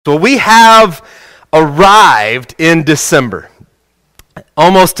So we have arrived in December,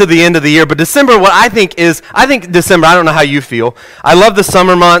 almost to the end of the year. But December, I think December, I don't know how you feel. I love the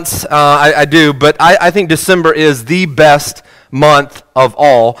summer months, I do, but I think December is the best month of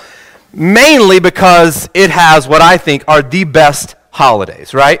all, mainly because it has what I think are the best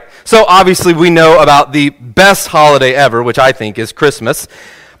holidays, right? So obviously we know about the best holiday ever, which I think is Christmas,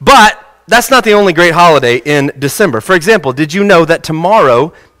 but that's not the only great holiday in December. For example, did you know that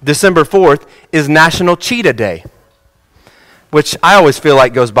tomorrow, December 4th, is National Cheetah Day? Which I always feel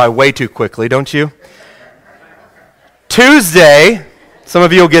like goes by way too quickly, don't you? Tuesday, some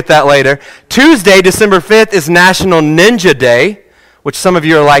of you will get that later. Tuesday, December 5th, is National Ninja Day, which some of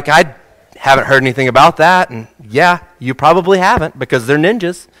you are like, I haven't heard anything about that. And yeah, you probably haven't because they're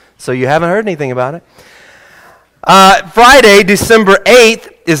ninjas, so you haven't heard anything about it. Friday, December 8th,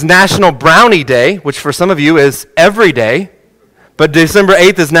 is National Brownie Day, which for some of you is every day. But December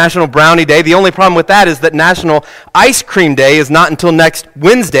 8th is National Brownie Day. The only problem with that is that National Ice Cream Day is not until next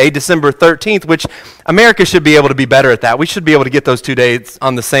Wednesday, December 13th, which America should be able to be better at that. We should be able to get those 2 days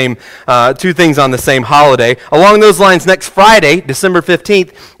on the same, two things on the same holiday. Along those lines, next Friday, December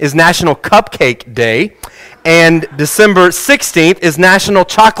 15th, is National Cupcake Day. And December 16th is National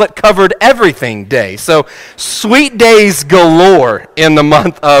Chocolate Covered Everything Day. So sweet days galore in the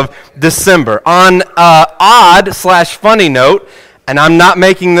month of December. On odd/funny note, and I'm not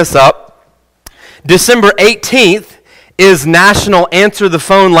making this up, December 18th is National Answer the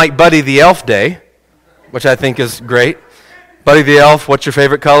Phone Like Buddy the Elf Day, which I think is great. Buddy the Elf, what's your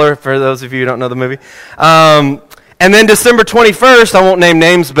favorite color, for those of you who don't know the movie? And then December 21st, I won't name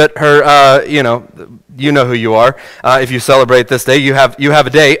names, but her, you know who you are. If you celebrate this day, you have a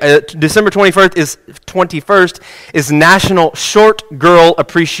day. December 21st is National Short Girl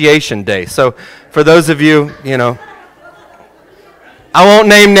Appreciation Day. So for those of you, I won't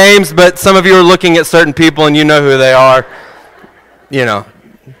name names, but some of you are looking at certain people and you know who they are.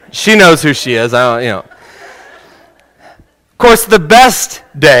 She knows who she is. Of course, the best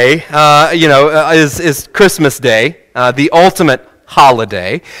day, is Christmas Day, the ultimate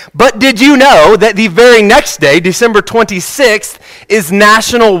holiday. But did you know that the very next day, December 26th, is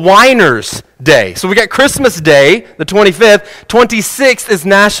National Winers Day? So we got Christmas Day, the 25th. 26th is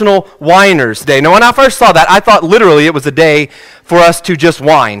National Winers Day. Now, when I first saw that, I thought literally it was a day for us to just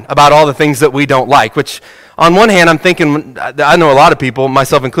whine about all the things that we don't like, which on one hand, I'm thinking, I know a lot of people,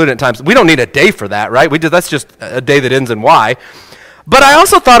 myself included at times, we don't need a day for that, right? That's just a day that ends in Y. But I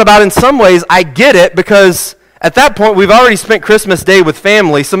also thought about, in some ways, I get it, because at that point, we've already spent Christmas Day with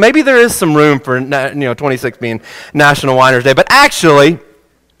family, so maybe there is some room for 26 being National Winers Day. But actually,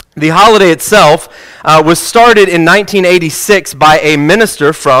 the holiday itself was started in 1986 by a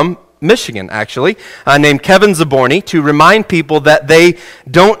minister from Michigan, actually, named Kevin Zaborny, to remind people that they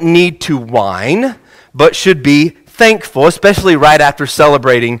don't need to whine, but should be thankful, especially right after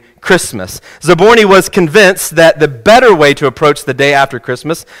celebrating Christmas. Zaborny was convinced that the better way to approach the day after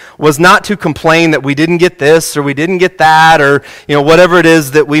Christmas was not to complain that we didn't get this or we didn't get that, or whatever it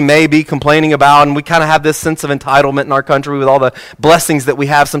is that we may be complaining about. And we kind of have this sense of entitlement in our country with all the blessings that we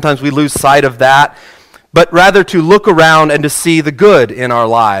have. Sometimes we lose sight of that. But rather to look around and to see the good in our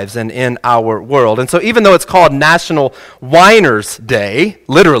lives and in our world. And so even though it's called National Winers Day,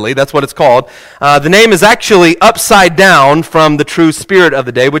 literally, that's what it's called, the name is actually upside down from the true spirit of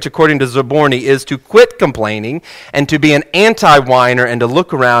the day, which according to Zaborny is to quit complaining and to be an anti-whiner and to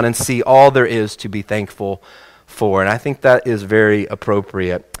look around and see all there is to be thankful for. And I think that is very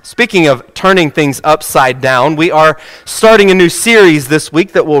appropriate. Speaking of turning things upside down, we are starting a new series this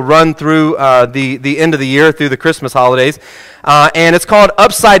week that will run through the end of the year, through the Christmas holidays, and it's called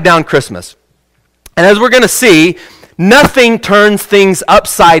Upside Down Christmas. And as we're going to see, nothing turns things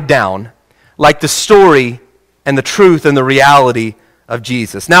upside down like the story and the truth and the reality of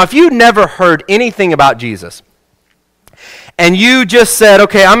Jesus. Now, if you've never heard anything about Jesus, and you just said,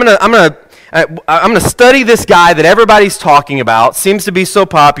 okay, I'm going to study this guy that everybody's talking about, seems to be so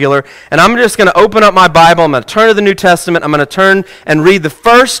popular, and I'm just going to open up my Bible, I'm going to turn to the New Testament, I'm going to turn and read the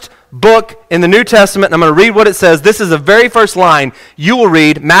first book in the New Testament, and I'm going to read what it says. This is the very first line you will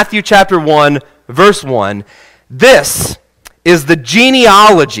read, Matthew chapter 1, verse 1. This is the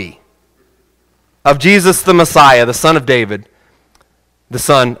genealogy of Jesus the Messiah, the son of David, the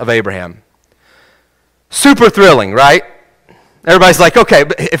son of Abraham. Super thrilling, right? Everybody's like, okay,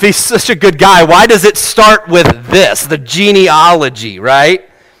 but if he's such a good guy, why does it start with this, the genealogy, right?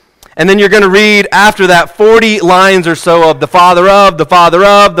 And then you're going to read after that 40 lines or so of the father of, the father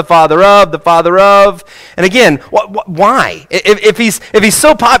of, the father of, the father of. And again, why? If he's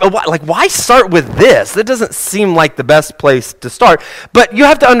so popular, why start with this? That doesn't seem like the best place to start. But you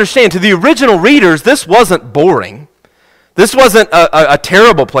have to understand, to the original readers, this wasn't boring. This wasn't a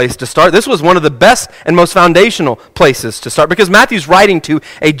terrible place to start. This was one of the best and most foundational places to start because Matthew's writing to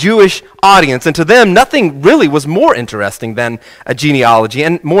a Jewish audience, and to them, nothing really was more interesting than a genealogy,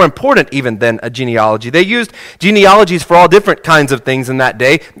 and more important even than a genealogy. They used genealogies for all different kinds of things in that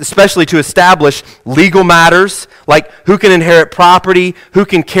day, especially to establish legal matters, like who can inherit property, who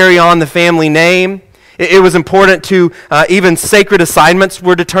can carry on the family name. It was important to even sacred assignments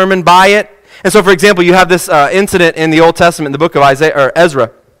were determined by it. And so, for example, you have this incident in the Old Testament, in the book of Isaiah or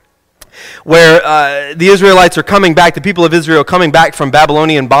Ezra, where the Israelites are coming back, the people of Israel coming back from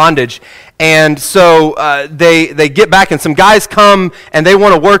Babylonian bondage. And so they get back, and some guys come, and they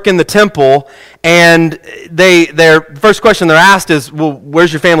want to work in the temple. And their first question they're asked is, well,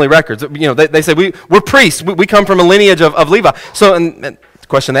 where's your family records? They say, we're priests. We come from a lineage of Levi. So, and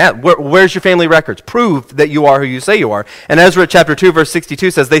question they ask, where's your family records? Prove that you are who you say you are. And Ezra chapter 2, verse 62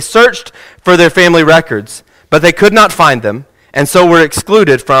 says, they searched for their family records, but they could not find them, and so were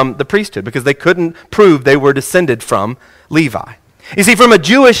excluded from the priesthood because they couldn't prove they were descended from Levi. You see, from a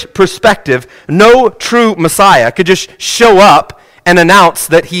Jewish perspective, no true Messiah could just show up and announce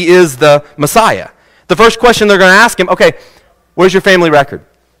that he is the Messiah. The first question they're going to ask him, okay, where's your family record?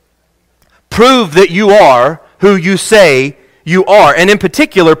 Prove that you are who you say you are, and in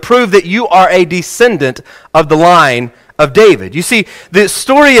particular, prove that you are a descendant of the line of David. You see, the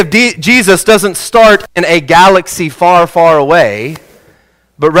story of Jesus doesn't start in a galaxy far, far away,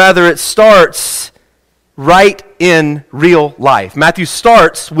 but rather it starts right in real life. Matthew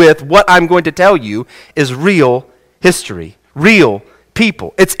starts with what I'm going to tell you is real history, real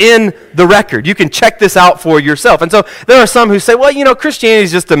people. It's in the record. You can check this out for yourself. And so there are some who say, well, Christianity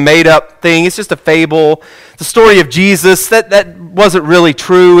is just a made-up thing. It's just a fable. The story of Jesus, that wasn't really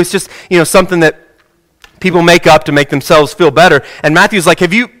true. It's just, something that people make up to make themselves feel better. And Matthew's like,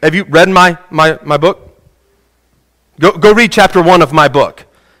 have you read my book? Go read chapter 1 of my book.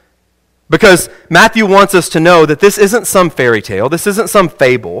 Because Matthew wants us to know that this isn't some fairy tale. This isn't some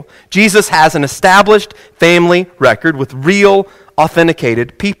fable. Jesus has an established family record with real,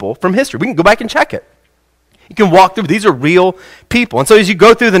 authenticated people from history. We can go back and check it. You can walk through. These are real people. And so as you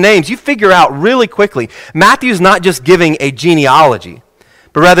go through the names, you figure out really quickly, Matthew's not just giving a genealogy,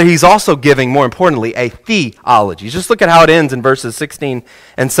 but rather he's also giving, more importantly, a theology. Just look at how it ends in verses 16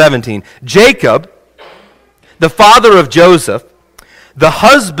 and 17. Jacob, the father of Joseph, the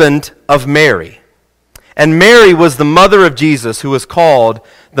husband of Mary. And Mary was the mother of Jesus, who was called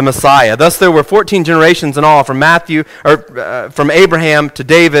the Messiah. Thus there were 14 generations in all from from Abraham to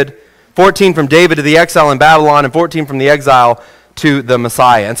David, 14 from David to the exile in Babylon, and 14 from the exile to the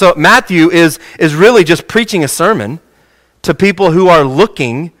Messiah. And so Matthew is really just preaching a sermon to people who are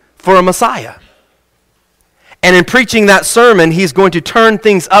looking for a Messiah. And in preaching that sermon, he's going to turn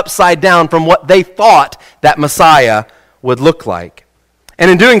things upside down from what they thought that Messiah would look like. And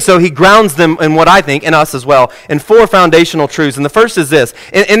in doing so, he grounds them in what I think, and us as well, in 4 foundational truths. And the first is this.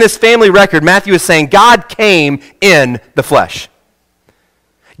 In this family record, Matthew is saying God came in the flesh.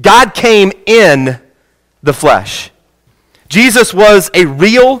 God came in the flesh. Jesus was a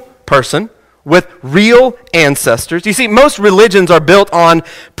real person with real ancestors. You see, most religions are built on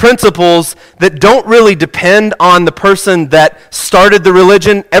principles that don't really depend on the person that started the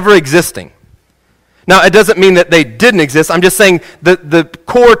religion ever existing. Now, it doesn't mean that they didn't exist. I'm just saying that the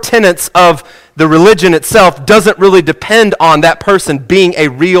core tenets of the religion itself doesn't really depend on that person being a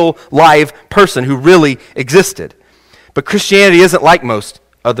real, live person who really existed. But Christianity isn't like most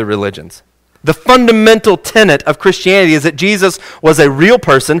other religions. The fundamental tenet of Christianity is that Jesus was a real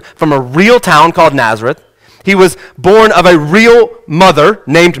person from a real town called Nazareth. He was born of a real mother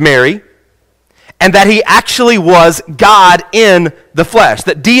named Mary, and that he actually was God in the flesh,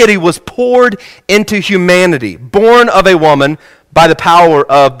 that deity was poured into humanity, born of a woman by the power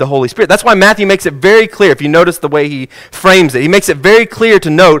of the Holy Spirit. That's why Matthew makes it very clear, if you notice the way he frames it, he makes it very clear to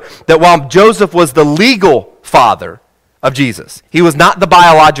note that while Joseph was the legal father of Jesus, he was not the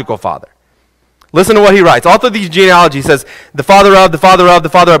biological father. Listen to what he writes. All through these genealogies, he says, the father of, the father of, the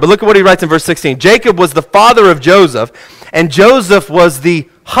father of. But look at what he writes in verse 16. Jacob was the father of Joseph, and Joseph was the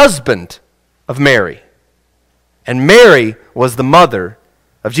husband of Mary. And Mary was the mother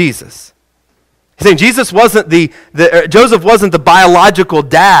of Jesus. He's saying Joseph wasn't the biological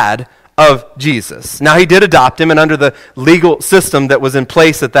dad of Jesus. Now, he did adopt him, and under the legal system that was in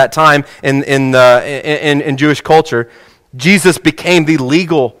place at that time in Jewish culture, Jesus became the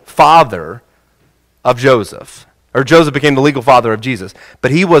legal father of Joseph, or Joseph became the legal father of Jesus, but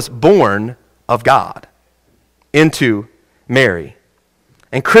he was born of God into Mary.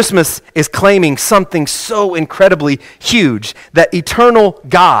 And Christmas is claiming something so incredibly huge, that eternal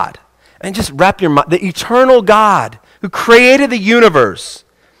God, and just wrap your mind, the eternal God who created the universe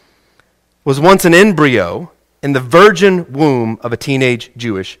was once an embryo in the virgin womb of a teenage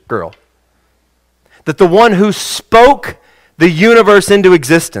Jewish girl. That the one who spoke the universe into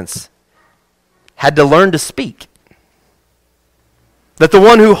existence had to learn to speak. That the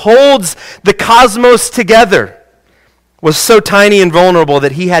one who holds the cosmos together was so tiny and vulnerable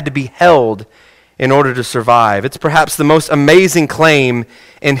that he had to be held in order to survive. It's perhaps the most amazing claim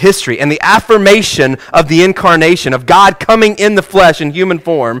in history. And the affirmation of the incarnation, of God coming in the flesh in human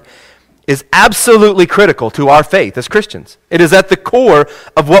form, is absolutely critical to our faith as Christians. It is at the core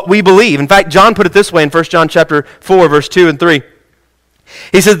of what we believe. In fact, John put it this way in 1 John chapter 4, verse 2 and 3.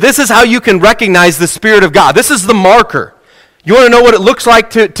 He says, this is how you can recognize the Spirit of God. This is the marker. You want to know what it looks like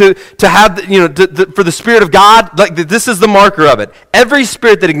to have, for the Spirit of God? Like, this is the marker of it. Every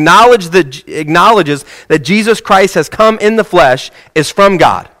spirit that acknowledges that Jesus Christ has come in the flesh is from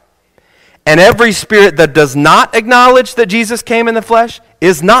God. And every spirit that does not acknowledge that Jesus came in the flesh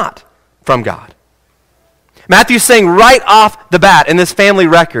is not from God. Matthew's saying right off the bat in this family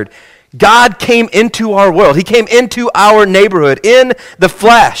record, God came into our world. He came into our neighborhood in the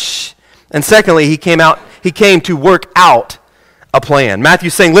flesh. And secondly, he came to work out a plan.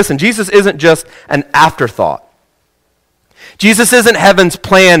 Matthew's saying, listen, Jesus isn't just an afterthought. Jesus isn't heaven's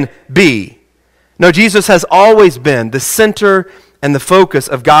plan B. No, Jesus has always been the center and the focus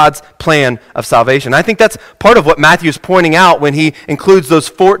of God's plan of salvation. I think that's part of what Matthew's pointing out when he includes those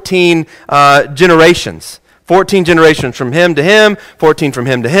 14 generations. 14 generations from him to him, 14 from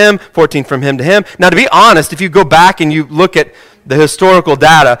him to him, 14 from him to him. Now, to be honest, if you go back and you look at the historical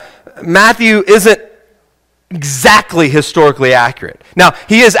data, Matthew isn't exactly historically accurate. Now,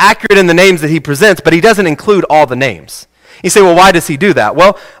 he is accurate in the names that he presents, but he doesn't include all the names. You say, well, why does he do that?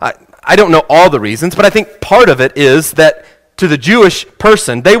 Well, I don't know all the reasons, but I think part of it is that to the Jewish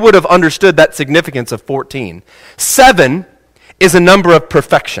person, they would have understood that significance of 14. 7 is a number of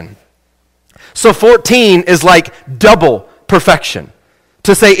perfection. So 14 is like double perfection.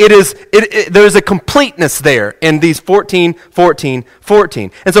 To say there's a completeness there in these 14, 14,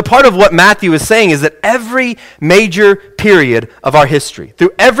 14. And so part of what Matthew is saying is that every major period of our history,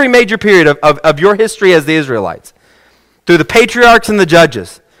 through every major period of your history as the Israelites, through the patriarchs and the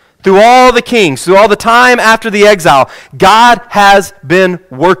judges, through all the kings, through all the time after the exile, God has been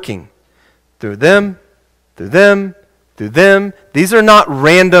working through them, through them, through them. These are not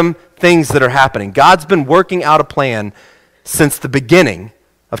random things that are happening. God's been working out a plan since the beginning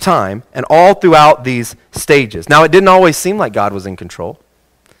of time and all throughout these stages. Now, it didn't always seem like God was in control.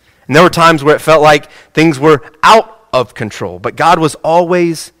 And there were times where it felt like things were out of control, but God was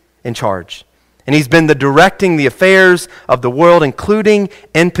always in charge. And he's been directing the affairs of the world, including,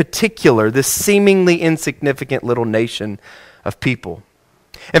 in particular, this seemingly insignificant little nation of people.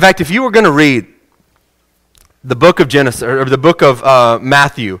 In fact, if you were going to read the book of Genesis, or the book of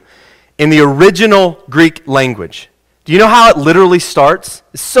Matthew, in the original Greek language, do you know how it literally starts?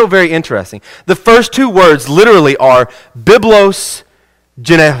 It's so very interesting. The first two words literally are Biblos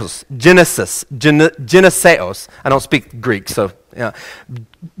Geneseos. I don't speak Greek, so yeah.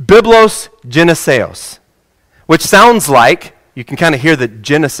 Biblos Geneseos, which sounds like, you can kind of hear the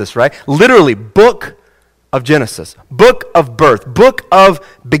Genesis, right? Literally, book of Genesis, book of birth, book of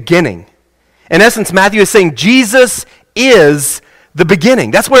beginning. In essence, Matthew is saying Jesus is the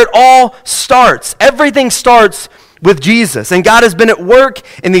beginning. That's where it all starts. Everything starts with Jesus. And God has been at work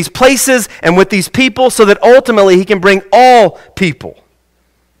in these places and with these people so that ultimately he can bring all people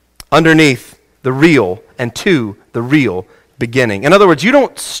underneath the real and to the real beginning. In other words, you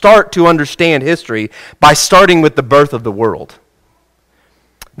don't start to understand history by starting with the birth of the world.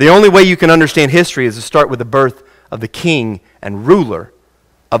 The only way you can understand history is to start with the birth of the king and ruler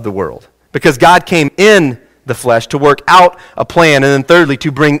of the world. Because God came in the flesh to work out a plan, and then thirdly,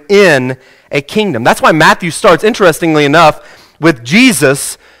 to bring in a kingdom. That's why Matthew starts, interestingly enough, with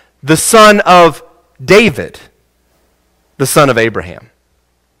Jesus, the son of David, the son of Abraham.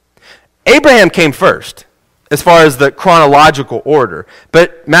 Abraham came first, as far as the chronological order,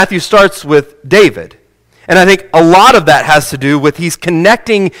 but Matthew starts with David. And I think a lot of that has to do with he's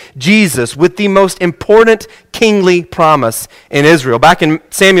connecting Jesus with the most important kingly promise in Israel. Back in 2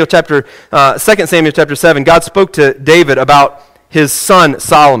 Samuel chapter 7, God spoke to David about his son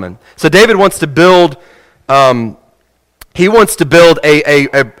Solomon. So David wants to build, a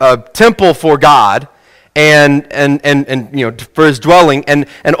temple for God, and for his dwelling. And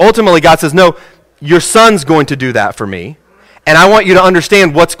ultimately God says, no, your son's going to do that for me. And I want you to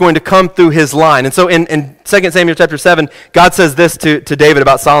understand what's going to come through his line. And so in 2 Samuel chapter 7, God says this to David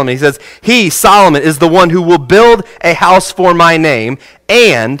about Solomon. He says, he, Solomon, is the one who will build a house for my name,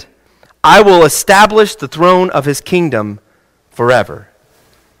 and I will establish the throne of his kingdom forever.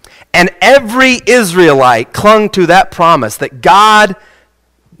 And every Israelite clung to that promise that God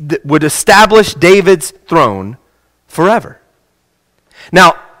would establish David's throne forever.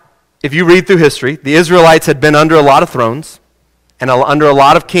 Now, if you read through history, the Israelites had been under a lot of thrones and under a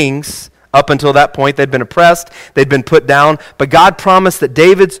lot of kings. Up until that point, they'd been oppressed, they'd been put down, but God promised that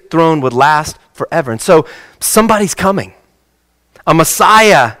David's throne would last forever. And so somebody's coming. A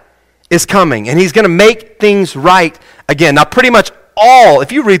Messiah is coming, and he's going to make things right again. Now, pretty much all,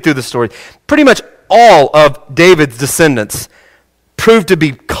 if you read through the story, pretty much all of David's descendants proved to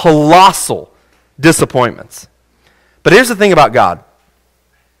be colossal disappointments. But here's the thing about God.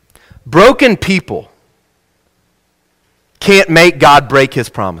 Broken people can't make God break his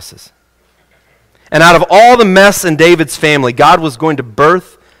promises. And out of all the mess in David's family, God was going to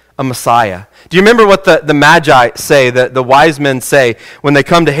birth a Messiah. Do you remember what the Magi say, the wise men say when they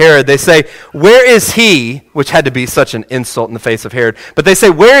come to Herod? They say, where is he, which had to be such an insult in the face of Herod, but they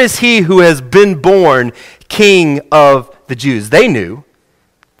say, where is he who has been born King of the Jews? They knew.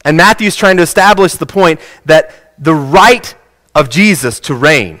 And Matthew's trying to establish the point that the right of Jesus to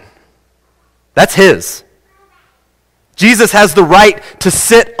reign, that's his. Jesus has the right to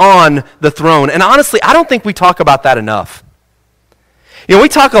sit on the throne. And honestly, I don't think we talk about that enough. You know, we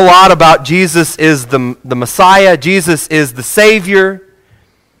talk a lot about Jesus is the Messiah, Jesus is the Savior,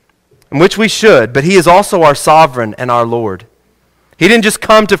 in which we should, but he is also our sovereign and our Lord. He didn't just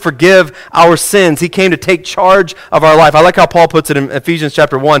come to forgive our sins. He came to take charge of our life. I like how Paul puts it in Ephesians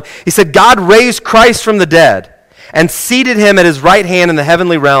chapter 1. He said, God raised Christ from the dead and seated him at his right hand in the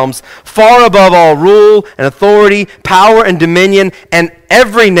heavenly realms, far above all rule and authority, power and dominion, and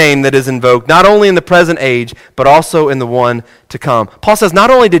every name that is invoked, not only in the present age, but also in the one to come. Paul says not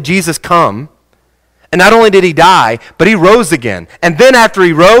only did Jesus come, and not only did he die, but he rose again. And then after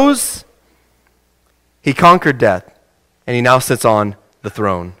he rose, he conquered death, and he now sits on the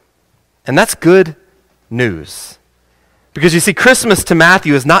throne. And that's good news. Because you see, Christmas to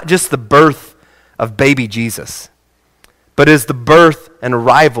Matthew is not just the birth of baby Jesus, but is the birth and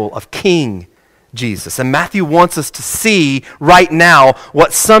arrival of King Jesus. And Matthew wants us to see right now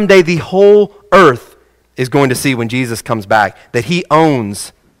what someday the whole earth is going to see when Jesus comes back, that he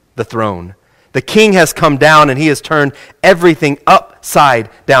owns the throne. The King has come down and he has turned everything upside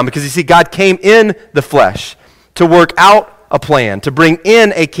down. Because you see, God came in the flesh to work out a plan, to bring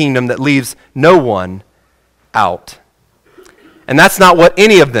in a kingdom that leaves no one out. And that's not what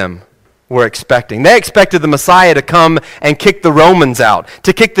any of them were expecting. They expected the Messiah to come and kick the Romans out,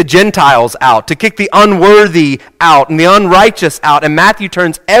 to kick the Gentiles out, to kick the unworthy out and the unrighteous out. And Matthew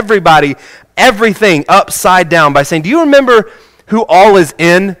turns everything upside down by saying, do you remember who all is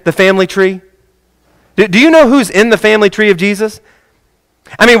in the family tree? Do you know who's in the family tree of Jesus?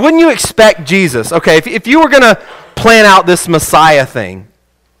 I mean, wouldn't you expect Jesus, okay, if you were going to plan out this Messiah thing,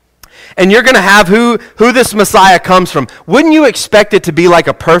 and you're going to have who this Messiah comes from, wouldn't you expect it to be like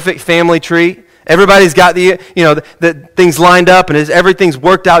a perfect family tree? Everybody's got the things lined up and everything's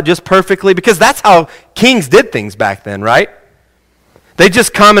worked out just perfectly, because that's how kings did things back then, right? They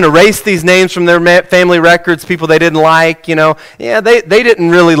just come and erase these names from their family records, people they didn't like, they didn't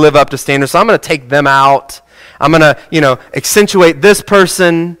really live up to standards, so I'm going to take them out. I'm going to, accentuate this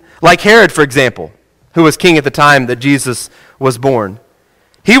person, like Herod, for example, who was king at the time that Jesus was born.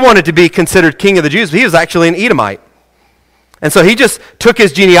 He wanted to be considered king of the Jews, but he was actually an Edomite. And so he just took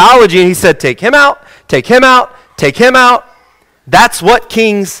his genealogy and he said, take him out, take him out, take him out. That's what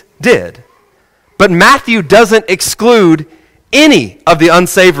kings did. But Matthew doesn't exclude any of the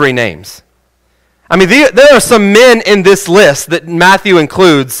unsavory names. I mean, there are some men in this list that Matthew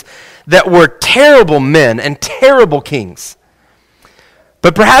includes that were terrible men and terrible kings.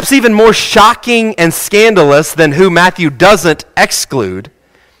 But perhaps even more shocking and scandalous than who Matthew doesn't exclude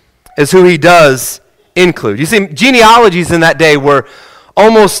is who he does include. You see, genealogies in that day were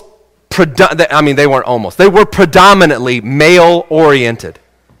they were predominantly male-oriented,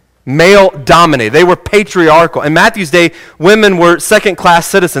 male-dominated. They were patriarchal. In Matthew's day, women were second-class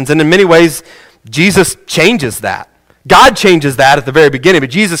citizens, and in many ways, Jesus changes that. God changes that at the very beginning, but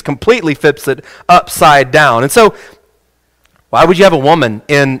Jesus completely flips it upside down. And so, why would you have a woman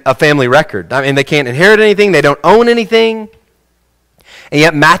in a family record? I mean, they can't inherit anything, they don't own anything. And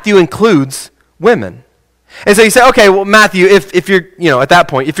yet Matthew includes women. And so you say, okay, well, Matthew, if you're, at that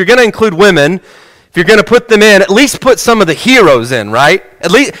point, if you're going to include women, If you're going to put them in, at least put some of the heroes in, right?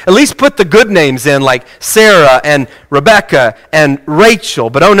 At least put the good names in, like Sarah and Rebecca and Rachel.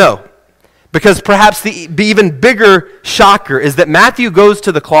 But oh no. Because perhaps the even bigger shocker is that Matthew goes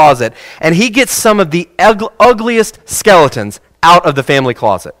to the closet and he gets some of the ugliest skeletons out of the family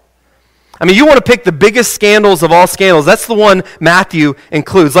closet. I mean, you want to pick the biggest scandals of all scandals. That's the one Matthew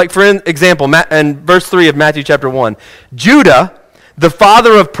includes. Like, for example, in verse 3 of Matthew chapter 1, Judah, the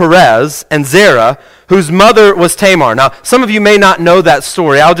father of Perez and Zerah, whose mother was Tamar. Now, some of you may not know that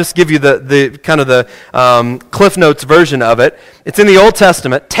story. I'll just give you the kind of the Cliff Notes version of it. It's in the Old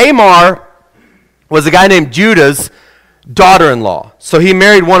Testament. Tamar was a guy named Judah's daughter-in-law. So he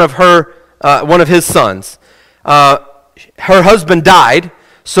married one of his sons. Her husband died.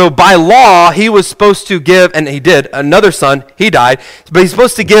 So by law, he was supposed to give, and he did, another son. He died. But he's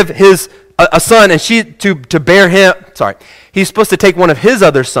supposed to give a son, and she to bear him. Sorry. He's supposed to take one of his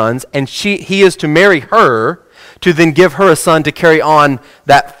other sons, and he is to marry her to then give her a son to carry on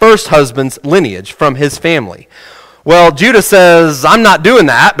that first husband's lineage from his family. Well, Judah says, I'm not doing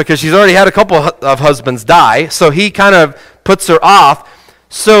that because she's already had a couple of husbands die, so he kind of puts her off.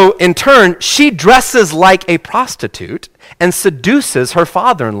 So in turn, she dresses like a prostitute and seduces her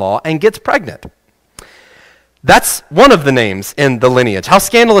father-in-law and gets pregnant. That's one of the names in the lineage. How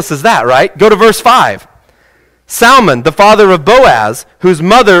scandalous is that, right? Go to verse 5. Salmon, the father of Boaz, whose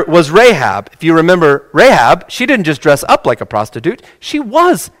mother was Rahab. If you remember Rahab, she didn't just dress up like a prostitute, she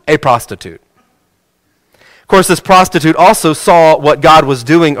was a prostitute. Of course, this prostitute also saw what God was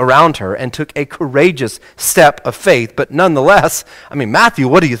doing around her and took a courageous step of faith. But nonetheless, I mean, Matthew,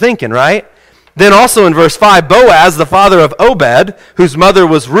 what are you thinking, right? Then also in verse 5, Boaz, the father of Obed, whose mother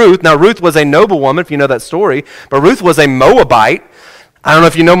was Ruth. Now, Ruth was a noblewoman, if you know that story, but Ruth was a Moabite. I don't know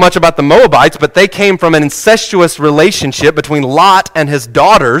if you know much about the Moabites, but they came from an incestuous relationship between Lot and his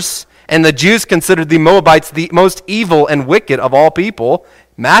daughters, and the Jews considered the Moabites the most evil and wicked of all people.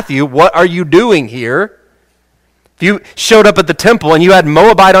 Matthew, what are you doing here? If you showed up at the temple and you had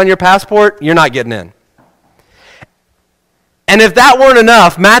Moabite on your passport, you're not getting in. And if that weren't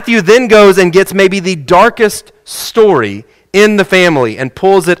enough, Matthew then goes and gets maybe the darkest story in the family and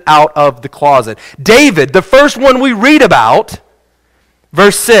pulls it out of the closet. David, the first one we read about,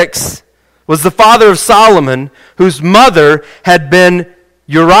 verse 6, was the father of Solomon, whose mother had been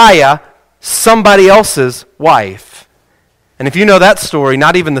Uriah, somebody else's wife. And if you know that story,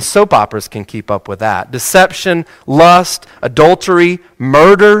 not even the soap operas can keep up with that. Deception, lust, adultery,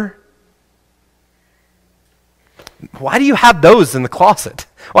 murder. Why do you have those in the closet?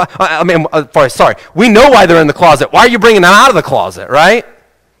 Well, sorry. We know why they're in the closet. Why are you bringing them out of the closet, right?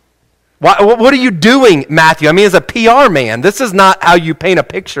 What are you doing, Matthew? I mean, as a PR man, this is not how you paint a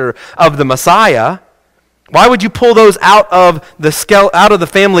picture of the Messiah. Why would you pull those out of the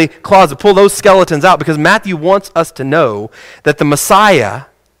family closet, pull those skeletons out? Because Matthew wants us to know that the Messiah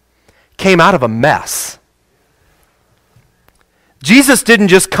came out of a mess. Jesus didn't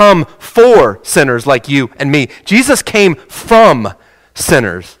just come for sinners like you and me. Jesus came from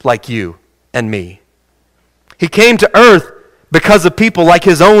sinners like you and me. He came to earth because of people like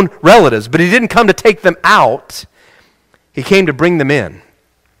his own relatives, but he didn't come to take them out. He came to bring them in.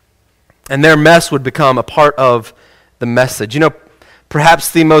 And their mess would become a part of the message. You know,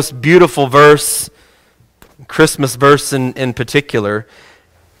 perhaps the most beautiful verse, Christmas verse in particular,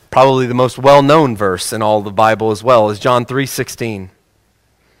 probably the most well-known verse in all the Bible as well, is John 3:16.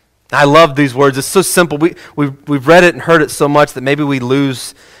 I love these words. It's so simple. We've read it and heard it so much that maybe we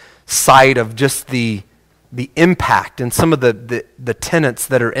lose sight of just the impact and some of the tenets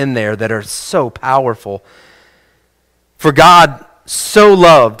that are in there that are so powerful. For God so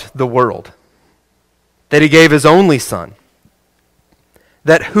loved the world that he gave his only Son,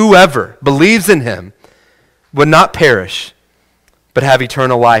 that whoever believes in him would not perish, but have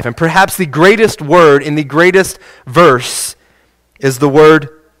eternal life. And perhaps the greatest word in the greatest verse is the word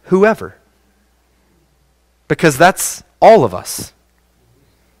whoever. Because that's all of us.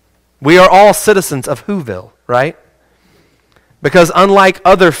 We are all citizens of Whoville, right? Because unlike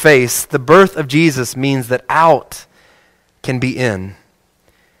other faiths, the birth of Jesus means that out can be in.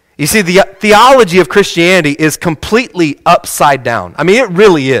 You see, the theology of Christianity is completely upside down. I mean, it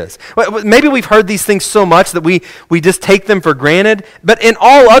really is. Maybe we've heard these things so much that we just take them for granted. But in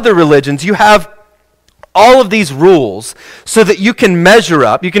all other religions, you have all of these rules so that you can measure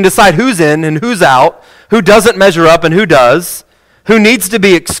up. You can decide who's in and who's out, who doesn't measure up and who does, who needs to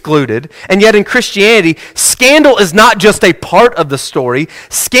be excluded. And yet in Christianity, scandal is not just a part of the story.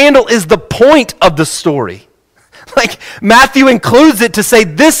 Scandal is the point of the story. Like, Matthew includes it to say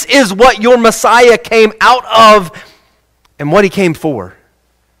this is what your Messiah came out of and what he came for.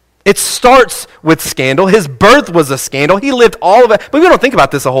 It starts with scandal. His birth was a scandal. He lived all of it, but we don't think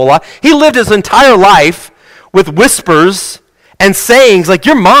about this a whole lot. He lived his entire life with whispers and sayings like,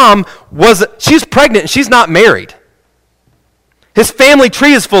 your mom she's pregnant and she's not married. His family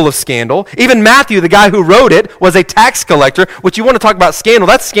tree is full of scandal. Even Matthew, the guy who wrote it, was a tax collector, which you want to talk about scandal,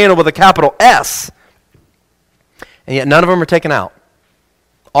 that's scandal with a capital S. And yet none of them are taken out.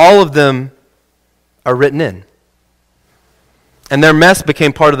 All of them are written in. And their mess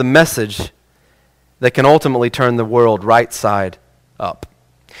became part of the message that can ultimately turn the world right side up.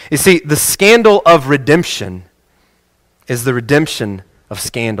 You see, the scandal of redemption is the redemption of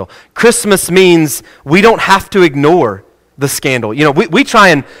scandal. Christmas means we don't have to ignore the scandal. You know, we try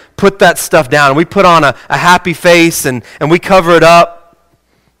and put that stuff down. We put on a happy face and we cover it up.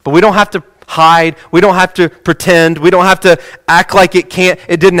 But we don't have to hide. We don't have to pretend. We don't have to act like it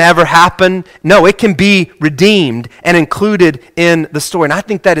didn't ever happen. No, it can be redeemed and included in the story. And I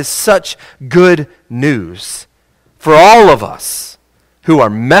think that is such good news for all of us who are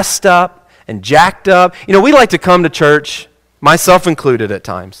messed up and jacked up. You know, we like to come to church, myself included at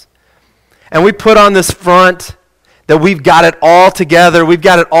times, and we put on this front that we've got it all together, we've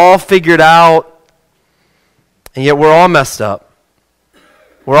got it all figured out, and yet we're all messed up.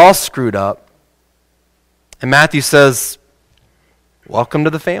 We're all screwed up. And Matthew says, welcome to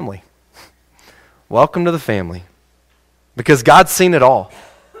the family. Welcome to the family. Because God's seen it all.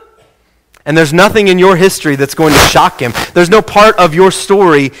 And there's nothing in your history that's going to shock him. There's no part of your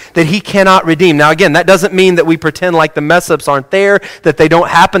story that he cannot redeem. Now again, that doesn't mean that we pretend like the mess-ups aren't there, that they don't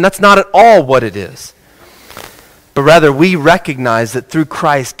happen. That's not at all what it is. But rather, we recognize that through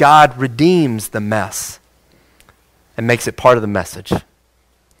Christ, God redeems the mess and makes it part of the message.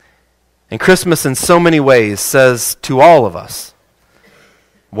 And Christmas in so many ways says to all of us,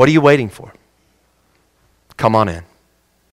 what are you waiting for? Come on in.